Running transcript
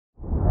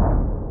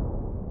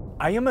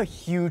I am a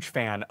huge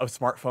fan of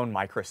smartphone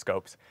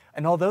microscopes,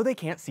 and although they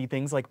can't see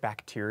things like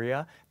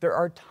bacteria, there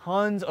are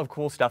tons of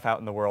cool stuff out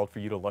in the world for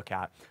you to look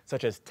at,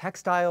 such as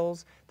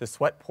textiles, the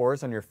sweat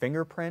pores on your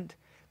fingerprint,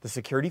 the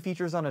security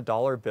features on a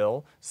dollar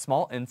bill,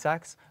 small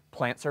insects,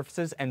 plant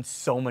surfaces, and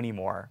so many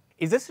more.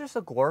 Is this just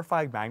a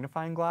glorified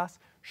magnifying glass?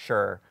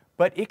 Sure,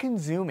 but it can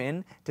zoom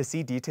in to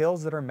see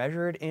details that are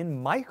measured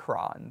in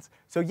microns.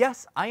 So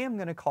yes, I am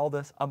going to call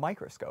this a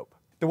microscope.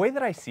 The way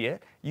that I see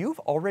it, you've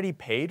already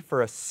paid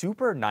for a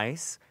super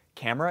nice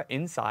camera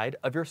inside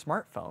of your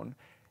smartphone.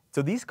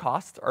 So these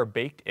costs are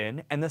baked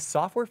in, and the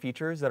software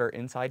features that are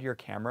inside your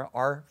camera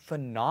are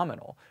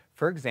phenomenal.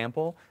 For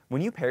example,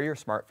 when you pair your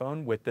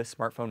smartphone with this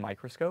smartphone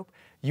microscope,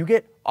 you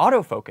get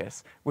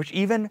autofocus, which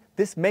even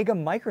this mega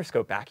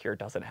microscope back here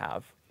doesn't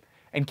have.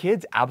 And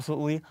kids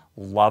absolutely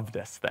love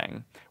this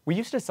thing. We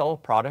used to sell a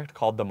product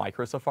called the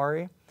Micro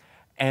Safari,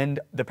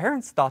 and the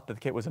parents thought that the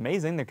kit was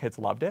amazing, their kids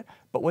loved it,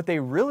 but what they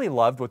really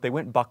loved, what they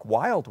went buck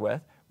wild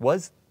with,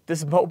 was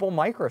this mobile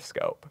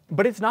microscope.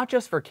 But it's not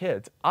just for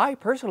kids. I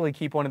personally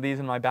keep one of these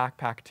in my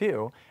backpack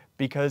too,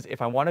 because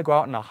if I want to go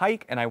out on a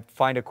hike and I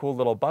find a cool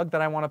little bug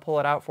that I want to pull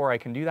it out for, I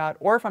can do that.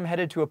 Or if I'm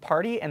headed to a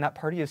party and that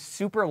party is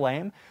super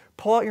lame,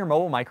 pull out your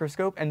mobile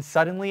microscope and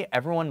suddenly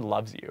everyone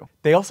loves you.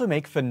 They also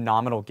make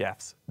phenomenal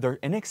gifts. They're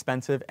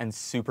inexpensive and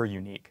super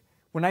unique.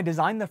 When I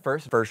designed the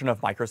first version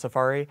of Micro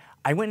Safari,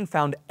 I went and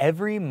found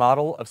every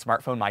model of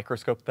smartphone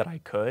microscope that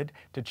I could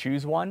to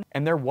choose one,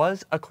 and there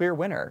was a clear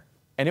winner,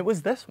 and it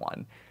was this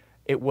one.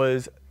 It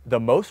was the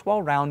most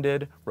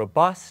well-rounded,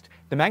 robust.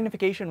 The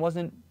magnification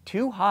wasn't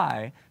too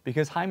high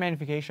because high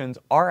magnifications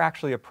are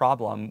actually a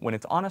problem when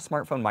it's on a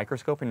smartphone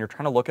microscope and you're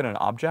trying to look at an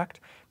object.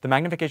 The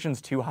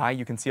magnification's too high,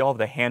 you can see all of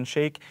the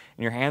handshake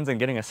in your hands, and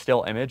getting a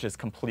still image is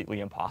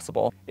completely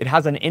impossible. It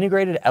has an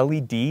integrated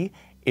LED,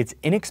 it's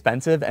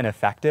inexpensive and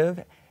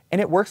effective,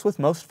 and it works with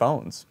most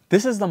phones.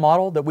 This is the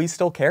model that we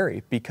still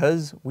carry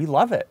because we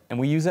love it and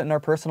we use it in our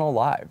personal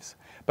lives.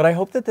 But I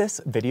hope that this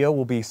video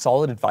will be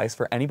solid advice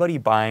for anybody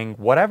buying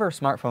whatever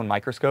smartphone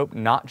microscope,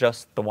 not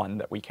just the one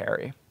that we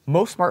carry.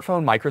 Most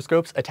smartphone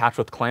microscopes attach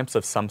with clamps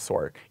of some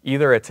sort.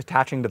 Either it's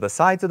attaching to the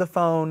sides of the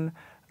phone,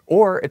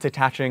 or it's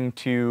attaching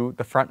to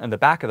the front and the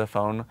back of the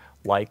phone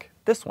like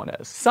this one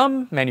is.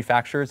 Some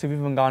manufacturers have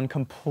even gone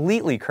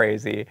completely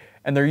crazy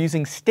and they're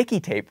using sticky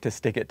tape to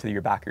stick it to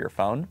your back of your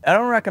phone. I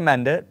don't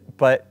recommend it,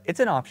 but it's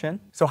an option.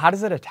 So how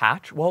does it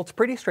attach? Well, it's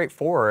pretty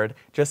straightforward.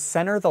 Just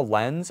center the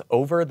lens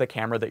over the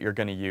camera that you're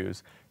gonna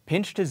use.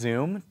 Pinch to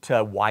zoom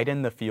to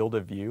widen the field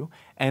of view.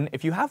 And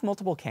if you have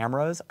multiple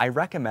cameras, I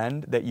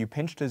recommend that you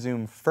pinch to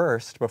zoom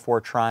first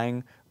before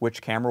trying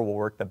which camera will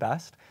work the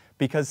best,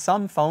 because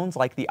some phones,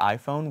 like the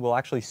iPhone, will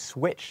actually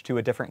switch to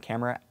a different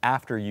camera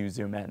after you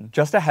zoom in.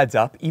 Just a heads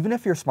up, even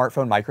if your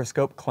smartphone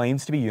microscope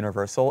claims to be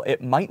universal,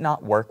 it might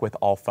not work with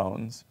all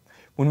phones.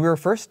 When we were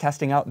first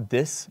testing out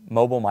this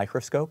mobile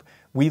microscope,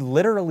 we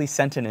literally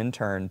sent an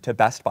intern to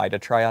Best Buy to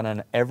try out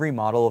on every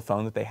model of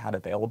phone that they had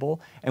available,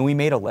 and we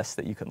made a list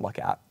that you can look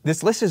at.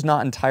 This list is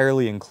not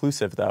entirely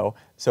inclusive though,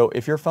 so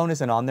if your phone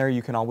isn't on there,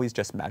 you can always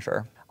just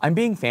measure. I'm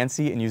being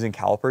fancy and using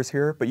calipers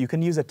here, but you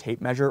can use a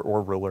tape measure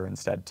or ruler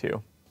instead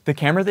too. The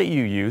camera that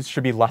you use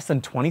should be less than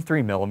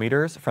 23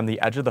 millimeters from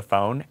the edge of the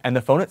phone, and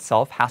the phone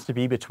itself has to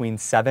be between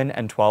 7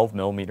 and 12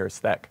 millimeters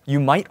thick. You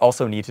might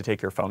also need to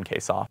take your phone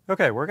case off.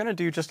 Okay, we're gonna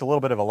do just a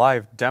little bit of a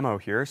live demo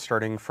here,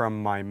 starting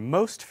from my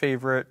most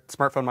favorite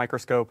smartphone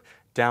microscope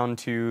down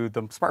to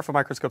the smartphone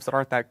microscopes that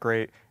aren't that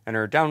great and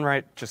are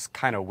downright just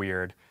kind of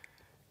weird.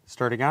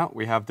 Starting out,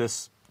 we have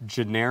this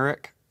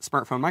generic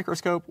smartphone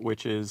microscope,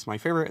 which is my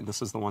favorite, and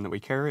this is the one that we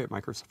carry at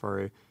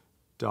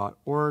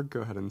microsafari.org.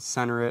 Go ahead and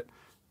center it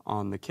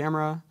on the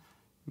camera.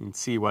 You can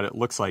see what it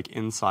looks like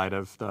inside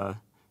of the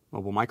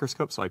mobile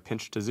microscope. So I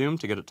pinched to zoom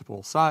to get it to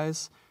full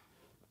size.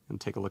 And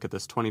take a look at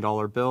this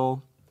 $20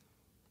 bill.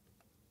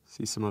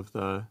 See some of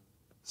the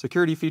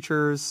security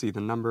features, see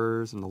the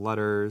numbers and the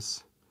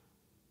letters.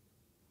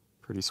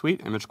 Pretty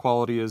sweet. Image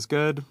quality is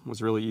good.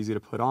 Was really easy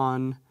to put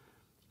on.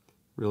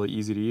 Really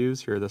easy to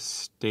use. Here are the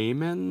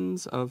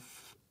stamens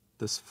of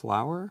this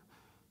flower.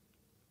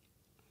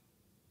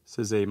 This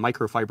is a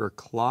microfiber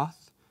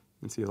cloth.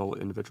 You can see the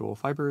little individual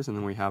fibers, and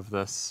then we have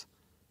this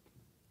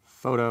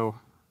photo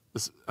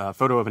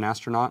of an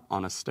astronaut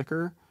on a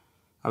sticker.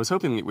 I was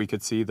hoping that we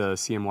could see the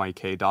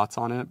CMYK dots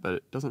on it, but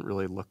it doesn't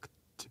really look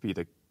to be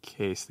the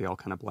case. They all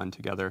kind of blend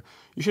together.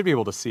 You should be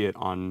able to see it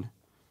on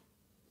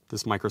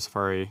this Micro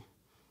Safari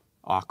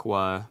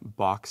Aqua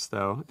box,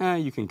 though.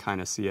 You can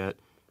kind of see it.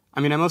 I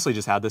mean, I mostly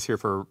just had this here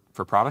for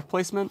product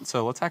placement,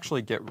 so let's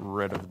actually get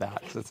rid of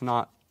that, because it's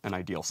not an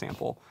ideal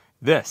sample.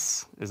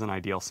 This is an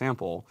ideal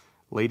sample.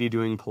 Lady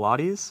doing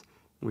Pilates.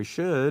 We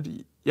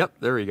should, yep,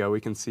 there we go. We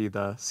can see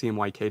the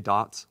CMYK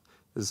dots.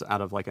 This is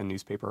out of like a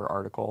newspaper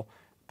article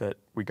that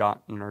we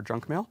got in our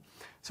junk mail.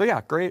 So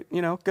yeah, great,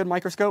 good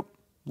microscope.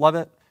 Love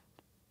it.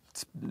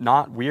 It's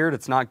not weird.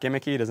 It's not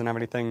gimmicky. It doesn't have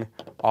anything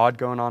odd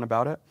going on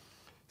about it.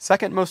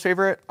 Second most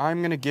favorite,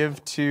 I'm gonna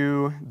give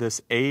to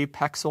this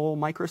Apexel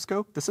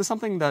microscope. This is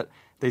something that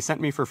they sent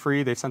me for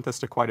free. They've sent this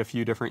to quite a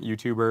few different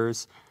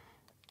YouTubers.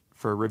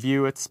 for a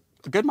review. It's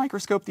a good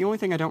microscope. The only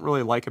thing I don't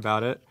really like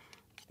about it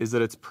is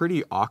that it's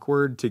pretty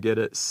awkward to get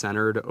it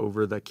centered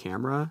over the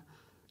camera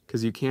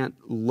because you can't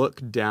look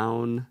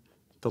down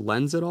the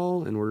lens at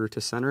all in order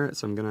to center it.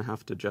 So I'm gonna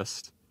have to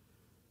just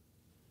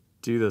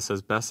do this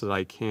as best as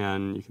I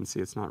can. You can see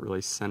it's not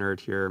really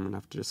centered here. I'm gonna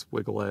have to just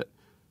wiggle it.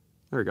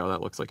 There we go,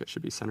 that looks like it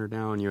should be centered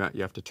now. And you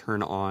have to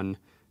turn on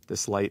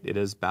this light. It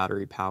is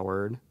battery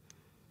powered,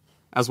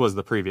 as was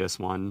the previous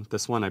one.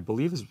 This one I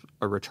believe is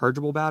a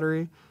rechargeable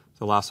battery.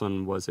 The last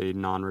one was a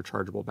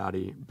non-rechargeable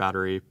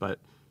battery, but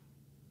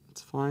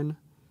it's fine.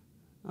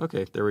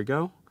 Okay, there we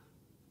go.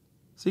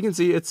 So you can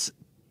see it's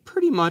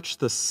pretty much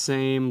the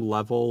same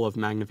level of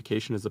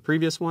magnification as the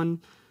previous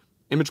one.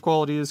 Image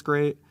quality is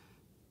great.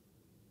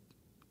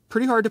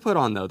 Pretty hard to put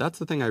on though. That's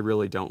the thing I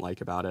really don't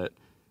like about it.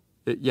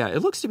 Yeah,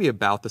 it looks to be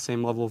about the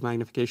same level of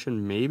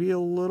magnification, maybe a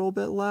little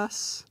bit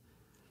less.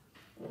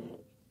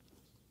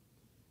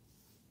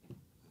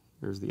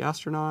 There's the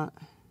astronaut.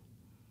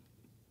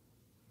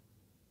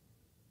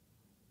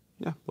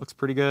 Yeah, looks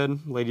pretty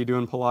good. Lady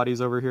doing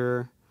Pilates over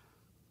here.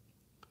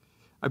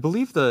 I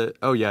believe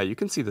oh yeah, you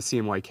can see the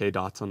CMYK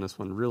dots on this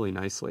one really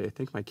nicely. I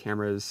think my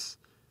camera's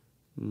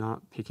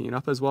not picking it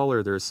up as well,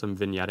 or there's some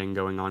vignetting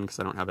going on because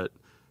I don't have it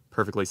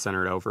perfectly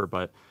centered over.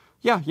 But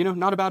yeah, you know,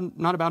 not a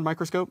bad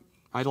microscope.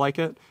 I like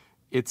it.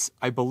 It's,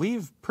 I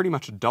believe, pretty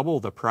much double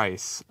the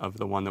price of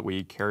the one that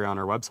we carry on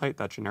our website,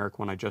 that generic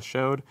one I just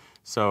showed.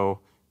 So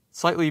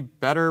slightly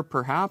better,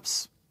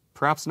 perhaps.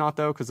 Perhaps not,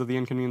 though, because of the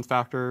inconvenience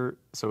factor.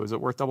 So is it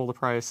worth double the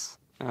price?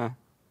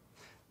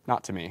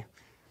 Not to me.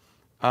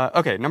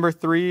 Okay, number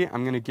 3,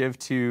 I'm going to give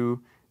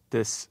to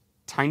this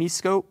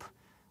Tinyscope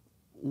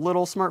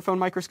little smartphone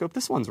microscope.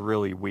 This one's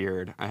really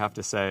weird, I have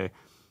to say.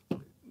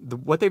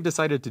 What they've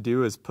decided to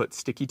do is put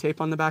sticky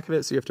tape on the back of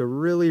it, so you have to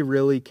really,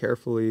 really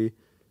carefully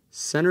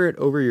center it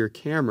over your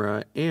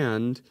camera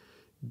and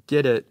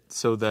get it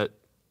so that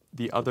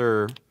the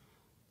other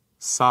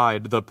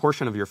side, the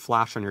portion of your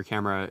flash on your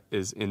camera,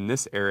 is in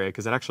this area,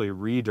 because it actually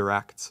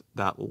redirects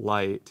that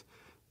light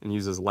and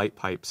uses light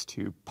pipes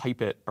to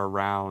pipe it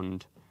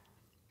around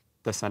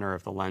the center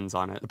of the lens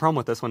on it. The problem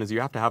with this one is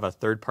you have to have a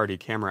third-party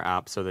camera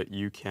app so that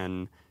you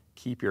can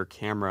keep your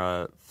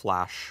camera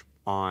flash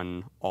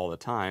on all the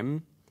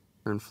time.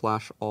 Turn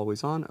flash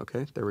always on.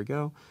 Okay, there we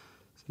go.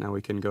 So now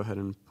we can go ahead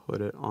and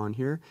put it on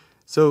here.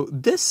 So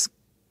this,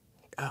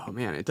 oh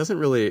man, it doesn't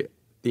really,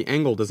 the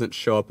angle doesn't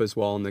show up as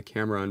well on the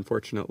camera,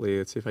 unfortunately.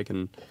 Let's see if I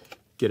can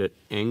get it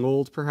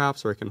angled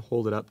perhaps, or I can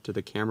hold it up to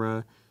the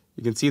camera.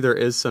 You can see there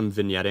is some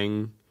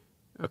vignetting.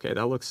 Okay,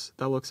 that looks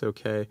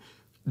okay.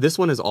 This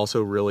one is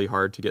also really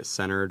hard to get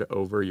centered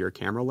over your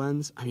camera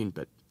lens. I mean,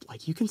 but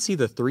like you can see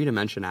the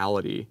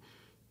three-dimensionality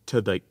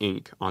to the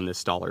ink on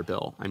this dollar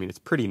bill. I mean, it's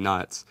pretty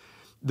nuts.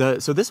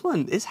 So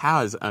this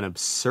has an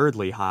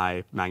absurdly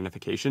high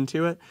magnification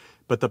to it,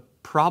 but the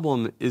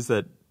problem is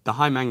that the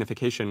high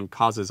magnification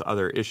causes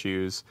other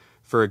issues.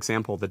 For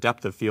example, the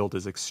depth of field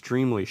is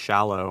extremely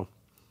shallow.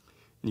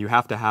 You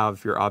have to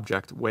have your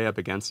object way up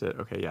against it.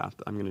 Okay, yeah,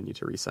 I'm going to need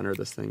to recenter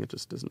this thing. It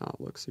just does not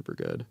look super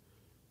good.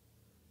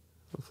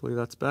 Hopefully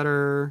that's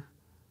better.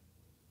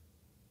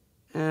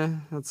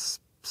 That's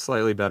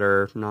slightly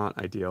better. Not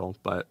ideal,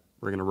 but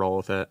we're going to roll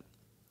with it.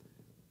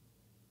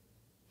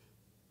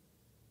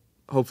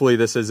 Hopefully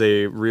this is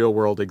a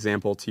real-world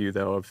example to you,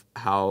 though, of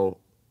how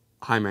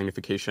high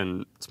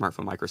magnification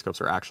smartphone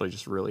microscopes are actually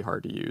just really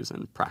hard to use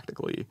and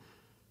practically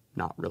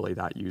not really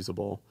that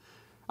usable.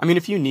 I mean,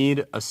 if you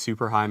need a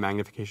super high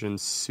magnification,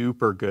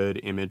 super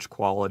good image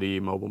quality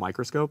mobile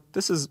microscope,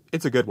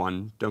 it's a good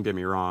one, don't get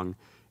me wrong.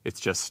 It's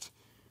just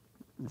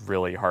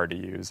really hard to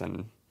use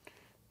and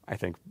I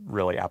think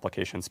really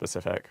application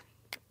specific.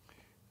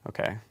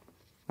 Okay,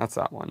 that's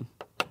that one.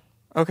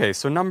 Okay,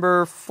 so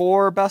number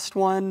 4 best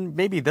one,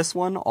 maybe this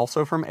one,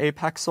 also from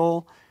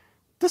Apexel.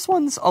 This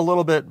one's a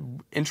little bit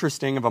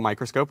interesting of a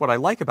microscope. What I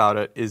like about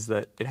it is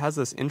that it has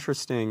this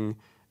interesting,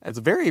 it's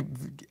a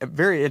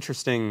very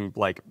interesting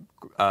like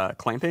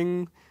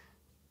clamping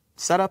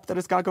setup that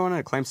it's got going on.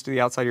 It clamps to the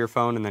outside of your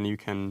phone, and then you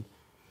can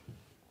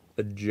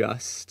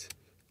adjust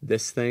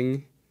this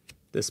thing,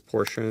 this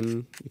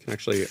portion. You can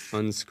actually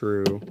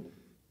unscrew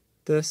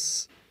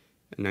this,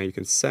 and now you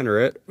can center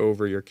it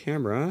over your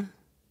camera.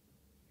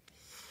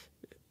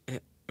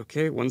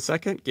 Okay, 1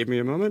 second, give me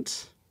a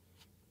moment.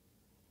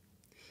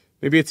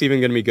 Maybe it's even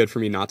going to be good for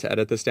me not to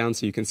edit this down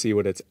so you can see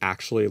what it's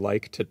actually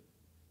like to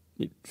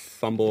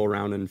fumble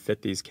around and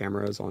fit these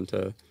cameras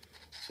onto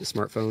the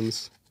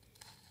smartphones.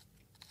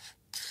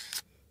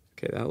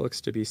 Okay, that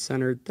looks to be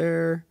centered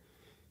there.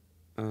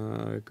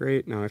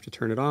 Great, now I have to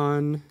turn it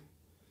on.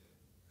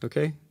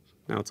 Okay,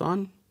 now it's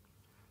on.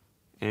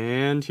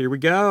 And here we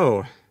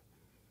go.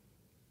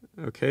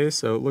 Okay,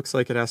 so it looks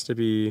like it has to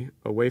be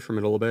away from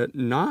it a little bit.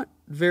 Not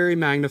very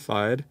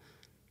magnified.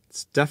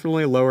 It's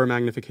definitely lower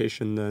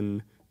magnification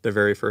than the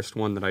very first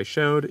one that I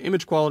showed.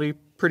 Image quality,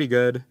 pretty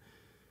good.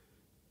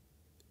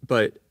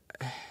 But,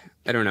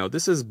 I don't know,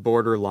 this is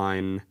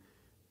borderline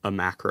a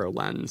macro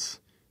lens.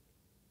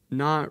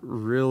 Not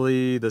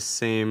really the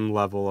same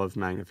level of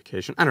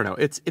magnification. I don't know,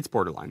 it's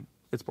borderline.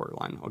 it's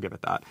borderline. I'll give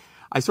it that.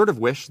 I sort of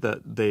wish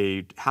that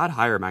they had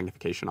higher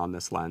magnification on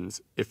this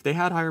lens. If they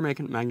had higher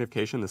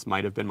magnification, this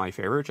might have been my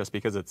favorite, just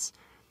because it's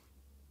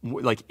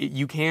like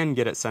you can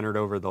get it centered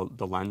over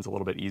the lens a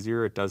little bit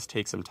easier. It does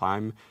take some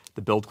time.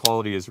 The build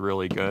quality is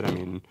really good. I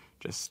mean,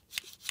 just,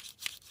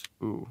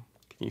 ooh,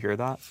 can you hear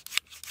that?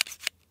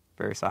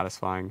 Very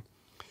satisfying.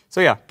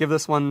 So yeah, give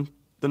this one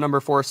the number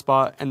 4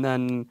 spot. And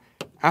then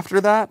after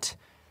that,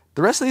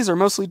 the rest of these are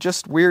mostly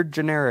just weird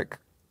generic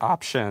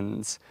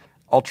options.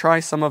 I'll try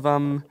some of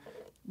them.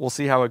 We'll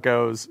see how it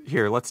goes.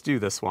 Here, let's do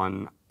this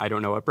one. I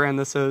don't know what brand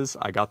this is.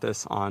 I got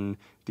this on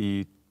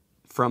the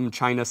From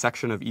China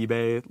section of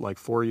eBay like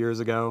 4 years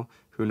ago.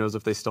 Who knows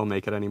if they still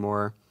make it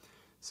anymore.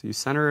 So you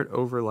center it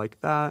over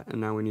like that, and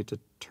now we need to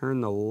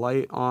turn the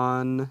light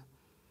on.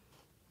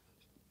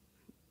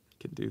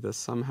 Could do this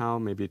somehow,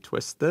 maybe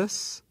twist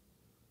this.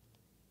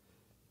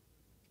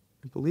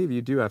 I believe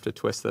you do have to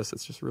twist this,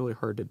 it's just really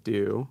hard to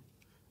do.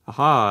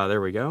 Aha,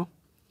 there we go.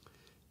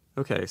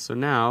 Okay, so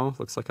now,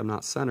 looks like I'm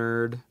not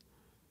centered.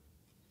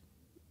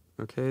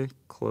 Okay,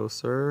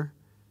 closer.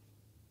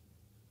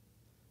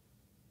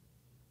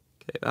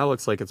 Okay, that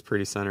looks like it's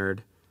pretty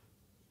centered.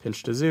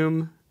 Pinch to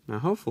zoom. Now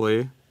hopefully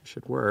it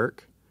should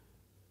work.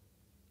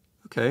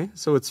 Okay,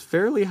 so it's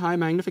fairly high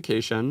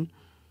magnification.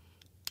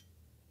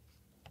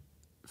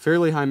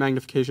 Fairly high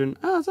magnification.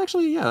 Oh, it's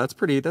actually, yeah, that's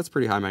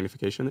pretty high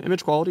magnification. The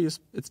image quality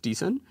it's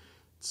decent.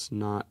 It's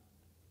not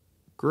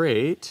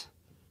great.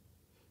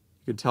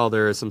 You can tell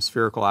there is some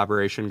spherical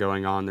aberration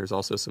going on. There's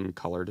also some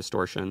color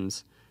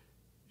distortions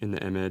in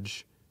the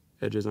image.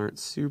 Edges aren't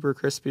super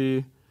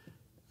crispy.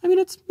 I mean,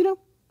 it's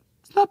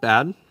not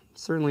bad.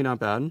 Certainly not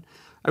bad.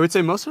 I would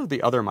say most of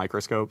the other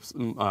microscopes,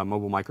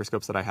 mobile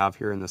microscopes that I have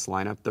here in this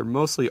lineup, they're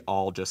mostly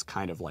all just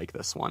kind of like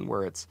this one,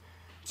 where it's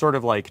sort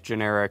of like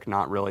generic,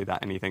 not really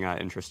that anything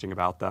interesting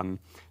about them.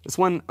 This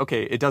one,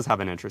 okay, it does have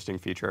an interesting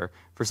feature.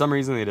 For some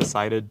reason, they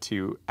decided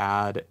to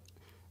add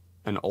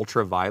an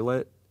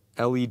ultraviolet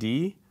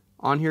LED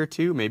on here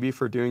too, maybe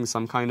for doing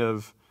some kind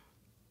of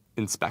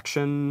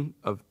inspection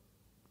of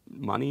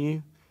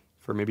money,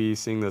 for maybe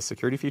seeing the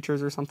security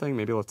features or something.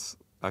 Maybe let's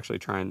actually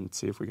try and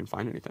see if we can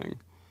find anything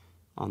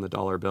on the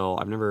dollar bill.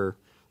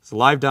 It's a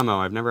live demo.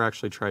 I've never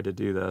actually tried to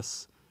do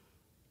this.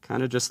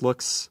 Kind of just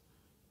looks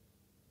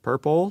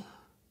purple.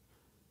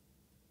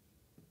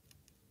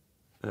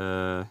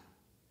 Yeah,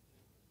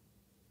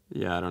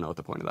 I don't know what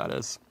the point of that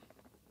is.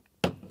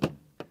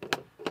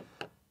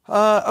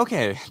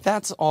 Okay,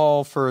 that's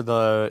all for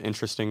the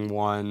interesting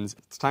ones.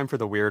 It's time for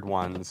the weird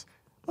ones.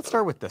 Let's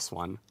start with this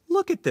one.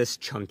 Look at this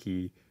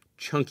chunky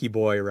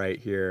boy right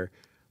here.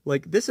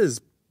 Like, this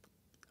is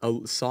a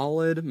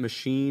solid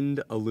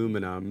machined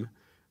aluminum.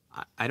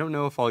 I don't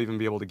know if I'll even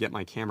be able to get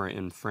my camera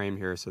in frame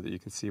here so that you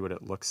can see what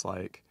it looks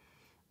like.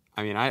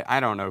 I mean, I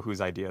don't know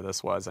whose idea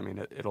this was. I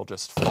mean, it'll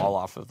just fall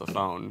off of the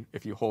phone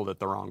if you hold it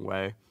the wrong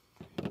way.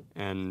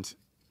 And,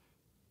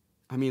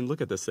 I mean, look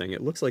at this thing.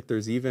 It looks like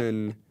there's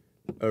even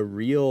a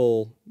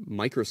real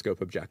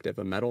microscope objective,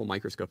 a metal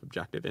microscope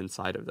objective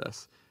inside of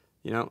this.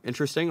 You know,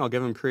 interesting. I'll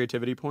give them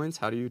creativity points.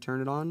 How do you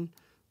turn it on?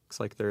 Looks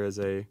like there is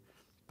a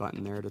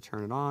button there to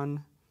turn it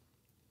on.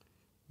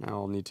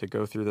 Now I'll need to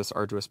go through this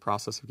arduous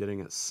process of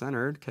getting it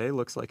centered. Okay,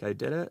 looks like I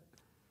did it.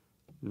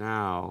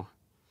 Now,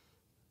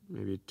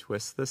 maybe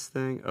twist this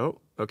thing. Oh,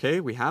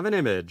 okay, we have an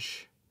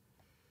image.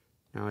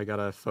 Now I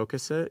gotta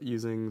focus it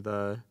using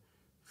the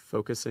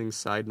focusing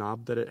side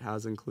knob that it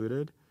has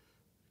included.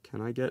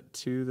 Can I get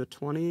to the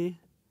 20?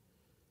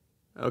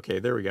 Okay,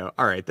 there we go.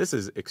 All right, this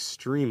is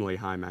extremely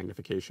high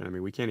magnification. I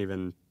mean, we can't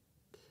even,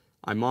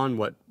 I'm on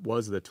what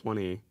was the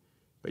 20,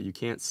 but you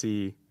can't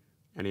see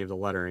any of the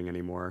lettering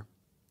anymore.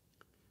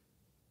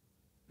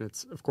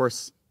 It's, of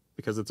course,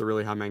 because it's a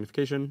really high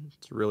magnification,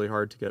 it's really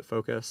hard to get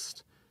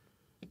focused.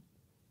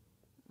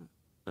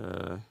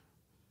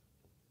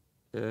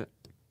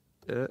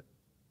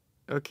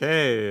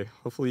 Okay,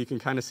 hopefully you can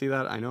kind of see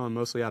that. I know I'm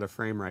mostly out of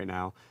frame right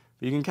now,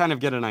 but you can kind of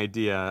get an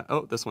idea.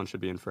 Oh, this one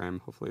should be in frame.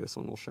 Hopefully this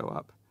one will show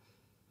up.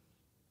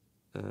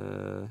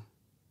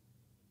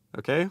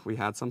 Okay, we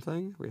had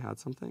something.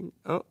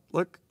 Oh,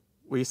 look,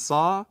 we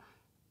saw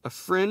a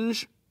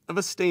fringe of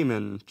a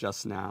stamen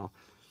just now.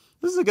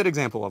 This is a good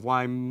example of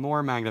why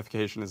more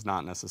magnification is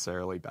not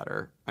necessarily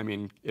better. I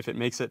mean, if it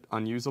makes it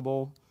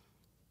unusable,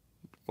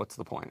 what's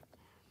the point?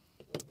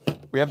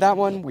 We have that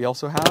one. We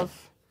also have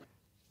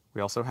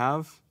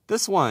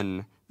this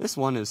one. This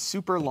one is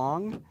super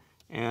long,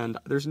 and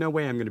there's no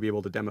way I'm going to be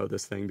able to demo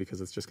this thing because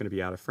it's just going to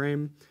be out of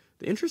frame.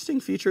 The interesting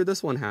feature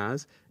this one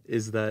has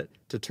is that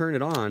to turn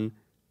it on,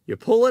 you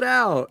pull it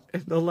out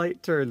and the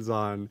light turns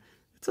on.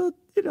 It's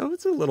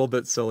a little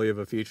bit silly of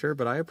a feature,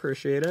 but I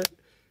appreciate it.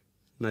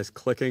 Nice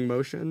clicking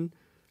motion.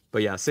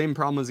 But yeah, same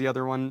problem as the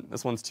other one.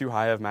 This one's too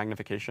high of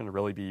magnification to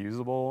really be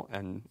usable,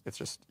 and it's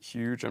just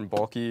huge and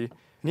bulky.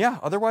 And yeah,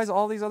 otherwise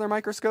all these other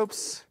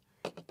microscopes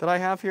that I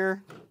have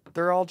here,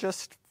 they're all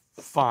just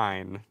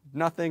fine.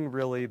 Nothing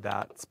really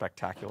that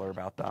spectacular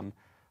about them.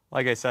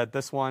 Like I said,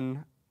 this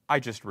one,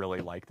 I just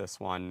really like this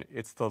one.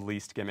 It's the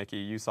least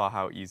gimmicky. You saw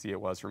how easy it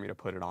was for me to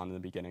put it on in the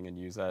beginning and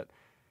use it.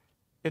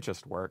 It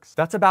just works.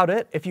 That's about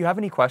it. If you have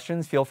any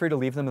questions, feel free to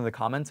leave them in the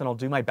comments and I'll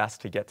do my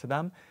best to get to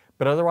them.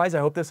 But otherwise, I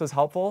hope this was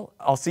helpful.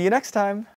 I'll see you next time.